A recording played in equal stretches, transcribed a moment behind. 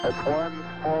That's one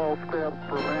small step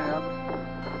for man,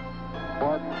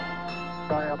 one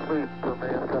giant leap for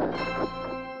mankind.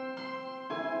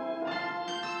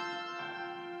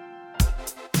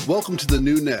 Welcome to The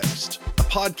New Next, a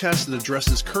podcast that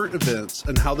addresses current events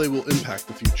and how they will impact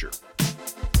the future.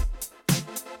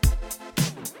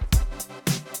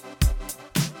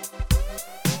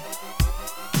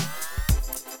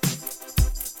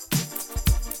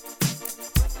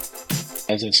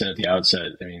 As I said at the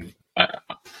outset, I mean,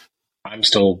 I'm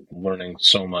still learning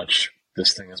so much.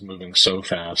 This thing is moving so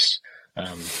fast.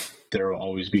 There will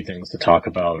always be things to talk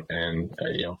about, and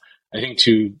I think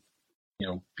too,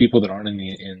 people that aren't in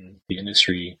the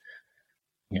industry,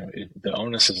 the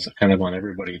onus is kind of on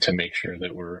everybody to make sure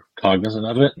that we're cognizant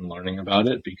of it and learning about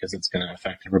it, because it's going to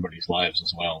affect everybody's lives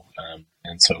as well.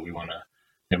 And so we want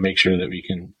to make sure that we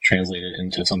can translate it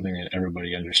into something that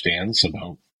everybody understands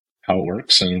about how it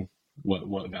works and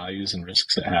what values and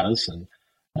risks it has. And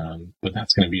but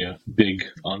that's going to be a big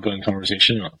ongoing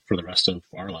conversation for the rest of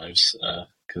our lives,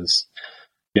 because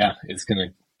it's going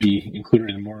to be included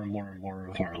in more and more and more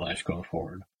of our life going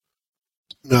forward.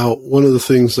 Now, one of the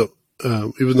things that,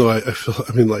 even though I feel,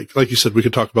 I mean, like you said, we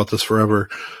could talk about this forever.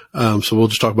 So we'll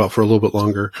just talk about it for a little bit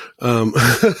longer,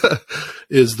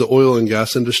 is the oil and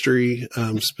gas industry,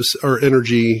 or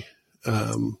energy.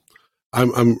 I'm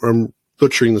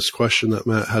butchering this question that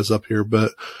Matt has up here,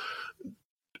 but,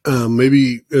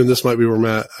 maybe, and this might be where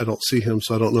Matt, I don't see him,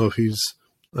 so I don't know if he's,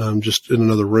 just in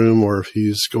another room or if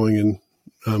he's going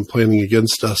and, planning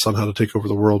against us on how to take over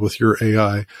the world with your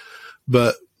AI.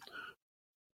 But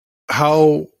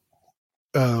how,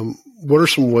 what are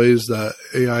some ways that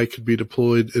AI could be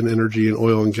deployed in energy and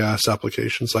oil and gas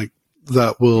applications, like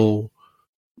that will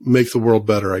make the world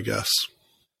better, I guess?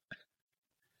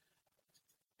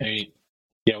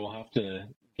 We'll have to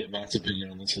get Matt's opinion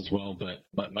on this as well, but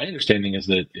my understanding is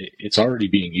that it's already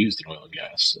being used in oil and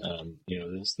gas.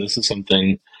 This is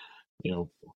something,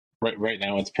 right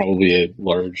now it's probably a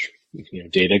large,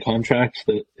 data contract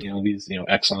that, these,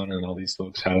 Exxon and all these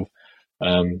folks have,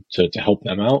 to help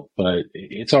them out, but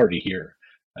it's already here.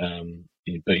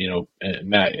 But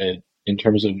Matt, in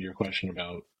terms of your question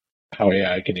about how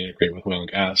AI can integrate with oil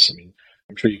and gas, I mean,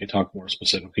 I'm sure you could talk more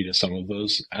specifically to some of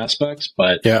those aspects,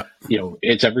 but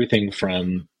it's everything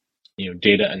from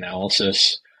data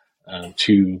analysis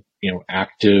to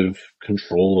active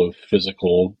control of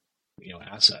physical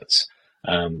assets.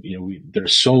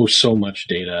 There's so much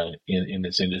data in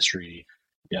this industry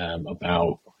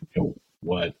about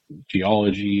what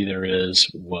geology there is,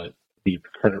 what the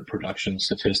current production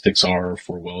statistics are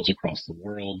for wells across the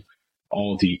world,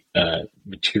 all of the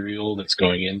material that's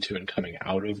going into and coming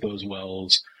out of those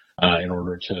wells in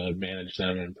order to manage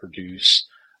them and produce.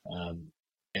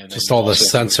 And just all the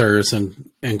sensors and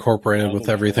incorporated with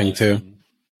everything too.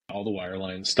 All the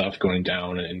wireline stuff going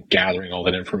down and gathering all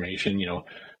that information,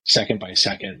 second by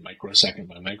second, microsecond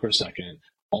by microsecond.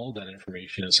 All that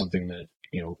information is something that,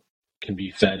 can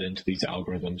be fed into these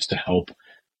algorithms to help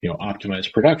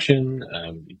optimize production,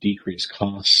 decrease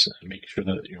costs, make sure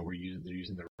that they're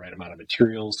using the right amount of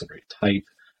materials, the right type,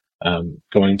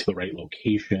 going to the right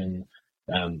location.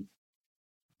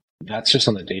 That's just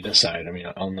on the data side. I mean,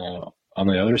 on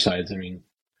the other sides, I mean,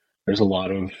 there's a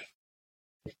lot of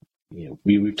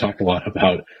we've talked a lot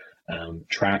about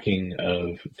tracking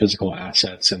of physical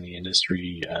assets in the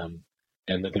industry,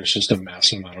 and that there's just a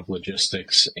massive amount of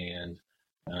logistics, and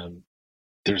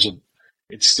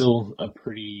it's still a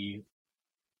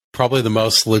probably the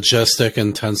most logistic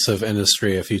intensive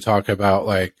industry if you talk about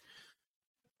like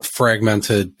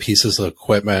fragmented pieces of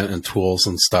equipment and tools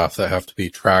and stuff that have to be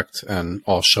tracked and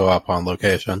all show up on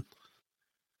location.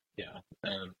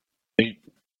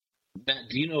 Matt,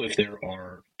 do you know if there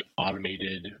are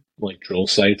automated drill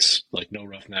sites, no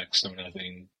roughnecks, no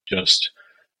nothing, just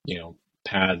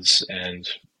pads and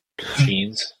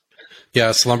machines? Yeah,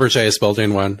 Schlumberger is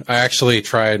building one. I actually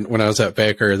tried when I was at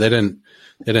Baker. They didn't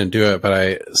do it, but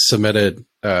I submitted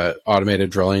automated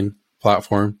drilling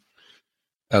platform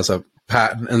as a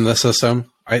patent in the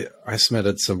system. I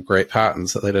submitted some great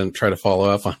patents that they didn't try to follow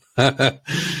up on.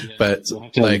 But we'll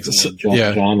have to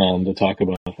John on to talk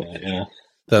about that. Yeah,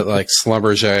 that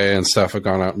Schlumberger and stuff have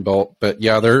gone out and built. But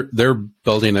yeah, they're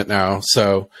building it now.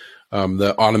 So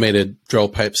the automated drill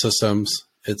pipe systems,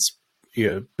 it's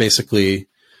basically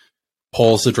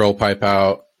pulls the drill pipe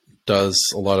out, does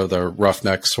a lot of the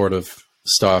roughneck sort of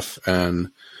stuff.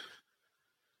 And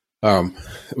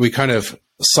we kind of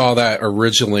saw that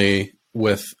originally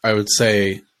with, I would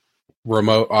say,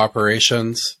 remote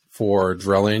operations for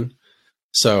drilling.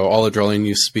 So all the drilling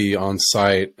used to be on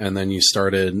site, and then you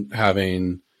started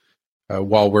having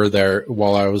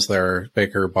while I was there,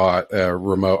 Baker bought a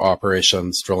remote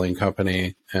operations drilling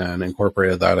company and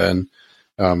incorporated that in.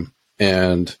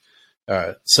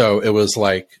 So it was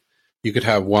like you could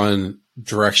have one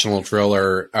directional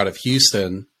driller out of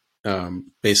Houston,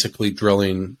 basically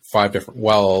drilling 5 different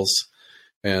wells.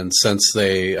 And since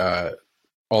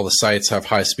all the sites have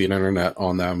high-speed internet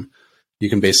on them, you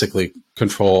can basically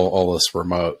control all this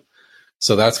remote.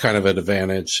 So that's kind of an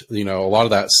advantage. A lot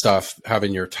of that stuff,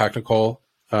 having your technical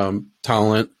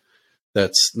talent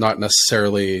that's not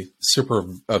necessarily super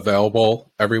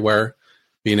available everywhere,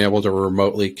 being able to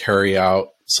remotely carry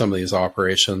out some of these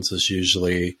operations is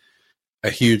usually a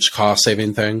huge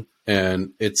cost-saving thing.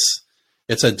 And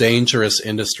it's a dangerous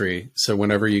industry. So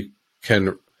whenever you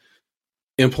can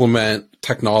implement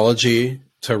technology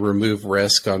to remove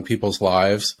risk on people's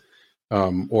lives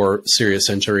or serious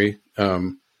injury,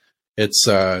 it's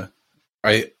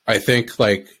I think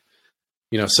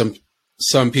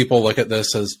some people look at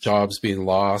this as jobs being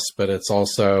lost, but it's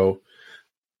also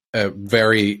a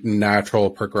very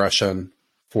natural progression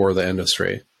for the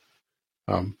industry.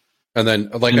 And then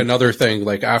another thing,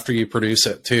 after you produce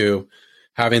it too,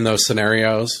 having those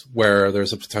scenarios where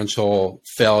there's a potential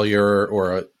failure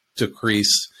or a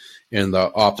decrease in the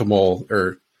optimal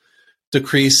or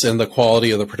decrease in the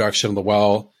quality of the production of the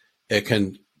well, it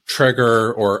can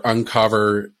trigger or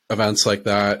uncover events like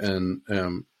that and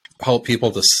help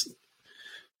people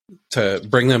to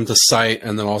bring them to site,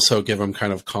 and then also give them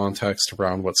kind of context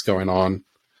around what's going on,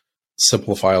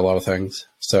 simplify a lot of things.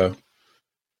 So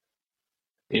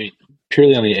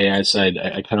purely on the AI side,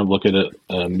 I kind of look at it,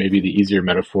 maybe the easier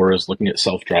metaphor is looking at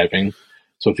self-driving.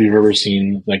 So if you've ever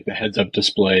seen the heads-up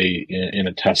display in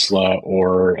a Tesla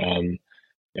or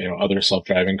other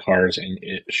self-driving cars, and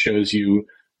it shows you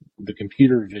the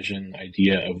computer vision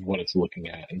idea of what it's looking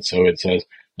at. And so it says,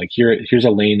 here's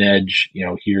a lane edge,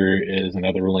 here is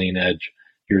another lane edge,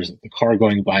 here's the car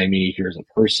going by me, here's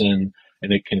a person,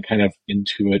 and it can kind of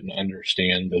intuit and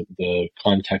understand the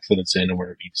context that it's in and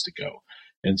where it needs to go.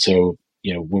 And so,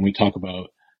 when we talk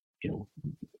about,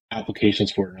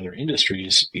 applications for it in other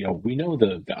industries, we know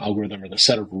the algorithm or the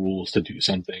set of rules to do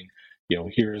something.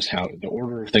 Here's how the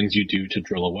order of things you do to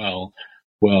drill a well.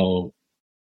 Well,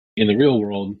 in the real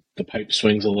world, the pipe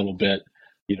swings a little bit,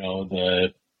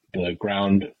 the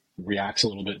ground reacts a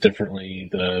little bit differently.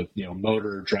 The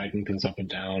motor dragging things up and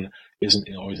down isn't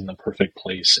always in the perfect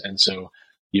place. And so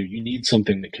you need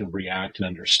something that can react and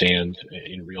understand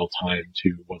in real time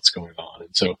to what's going on.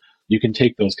 And so you can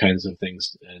take those kinds of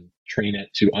things and train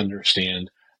it to understand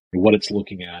what it's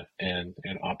looking at and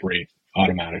operate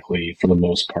automatically for the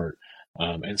most part.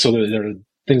 And so there are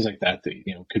things like that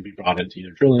could be brought into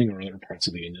either drilling or other parts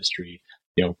of the industry.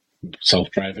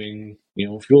 Self-driving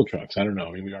fuel trucks. I don't know.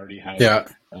 I mean, we already have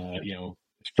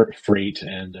freight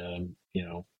and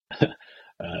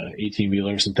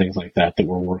 18-wheelers and things like that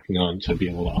we're working on to be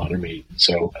able to automate.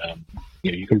 So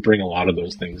you can bring a lot of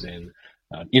those things in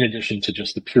addition to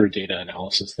just the pure data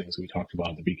analysis things we talked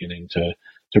about at the beginning, to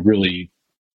really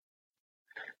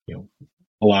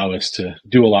allow us to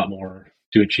do a lot more,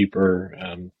 do it cheaper,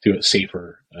 do it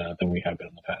safer than we have been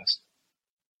in the past.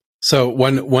 So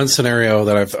one scenario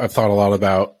that I've thought a lot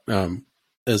about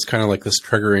is kind of like this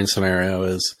triggering scenario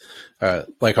is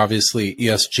obviously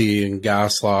ESG and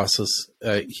gas loss is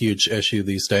a huge issue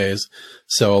these days.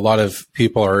 So a lot of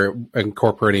people are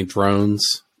incorporating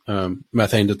drones,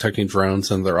 methane detecting drones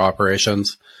in their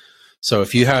operations. So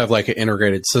if you have an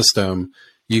integrated system,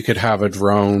 you could have a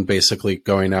drone basically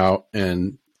going out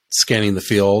and scanning the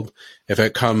field. If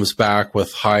it comes back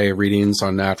with high readings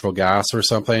on natural gas or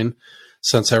something,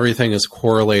 since everything is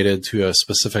correlated to a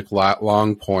specific lat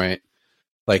long point,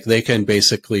 they can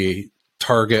basically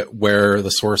target where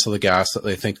the source of the gas that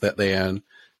they think that they in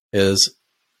is,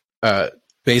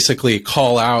 basically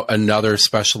call out another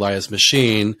specialized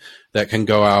machine that can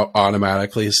go out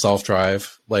automatically,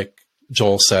 self-drive, like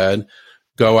Joel said,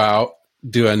 go out,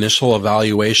 do initial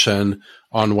evaluation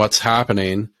on what's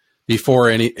happening before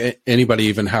anybody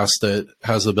even has the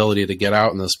ability to get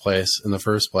out in this place in the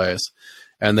first place.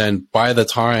 And then by the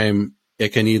time it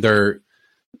can either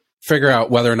figure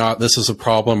out whether or not this is a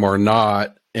problem or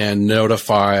not and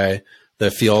notify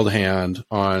the field hand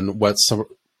on what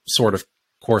sort of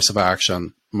course of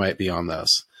action might be on this.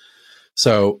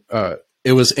 So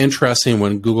it was interesting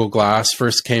when Google Glass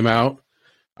first came out.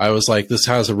 I was like, this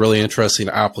has a really interesting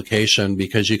application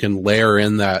because you can layer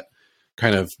in that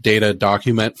kind of data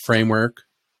document framework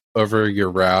over your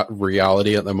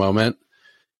reality at the moment.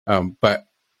 But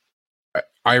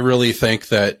I really think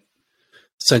that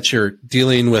since you're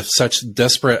dealing with such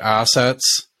disparate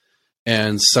assets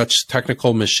and such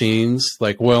technical machines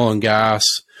like oil and gas,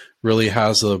 really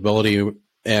has the ability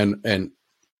and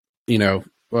you know,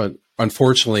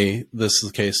 unfortunately this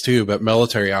is the case too, but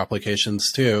military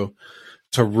applications too,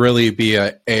 to really be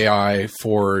a AI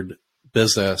forward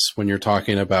business when you're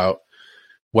talking about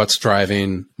what's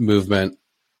driving movement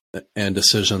and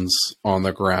decisions on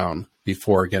the ground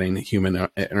before getting human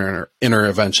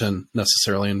intervention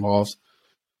necessarily involved.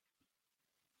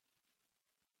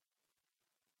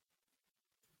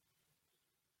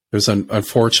 There's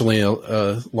unfortunately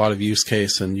a lot of use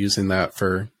case in using that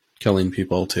for killing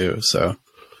people too. So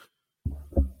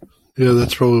yeah,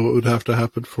 that's probably what would have to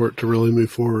happen for it to really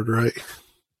move forward, right?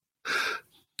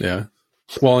 Yeah.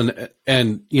 Well,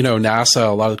 and you know, NASA,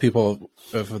 a lot of the people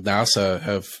of NASA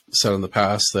have said in the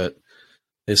past that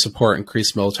they support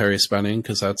increased military spending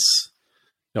because that's,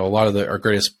 you know, a lot of our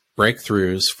greatest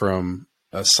breakthroughs from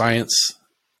a science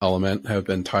element have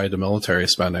been tied to military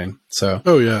spending. So,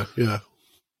 oh yeah, yeah.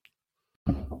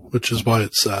 Which is why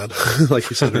it's sad, like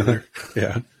you said earlier.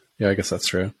 Yeah, I guess that's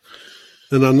true.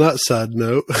 And on that sad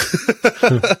note,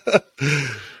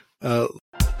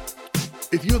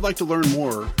 if you would like to learn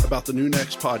more about the New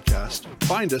Next podcast,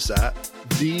 find us at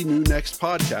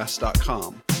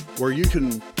thenewNextPodcast.com, where you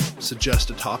can suggest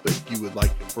a topic you would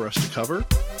like for us to cover.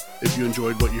 If you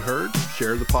enjoyed what you heard,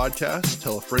 share the podcast,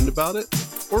 tell a friend about it,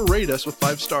 or rate us with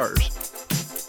 5 stars.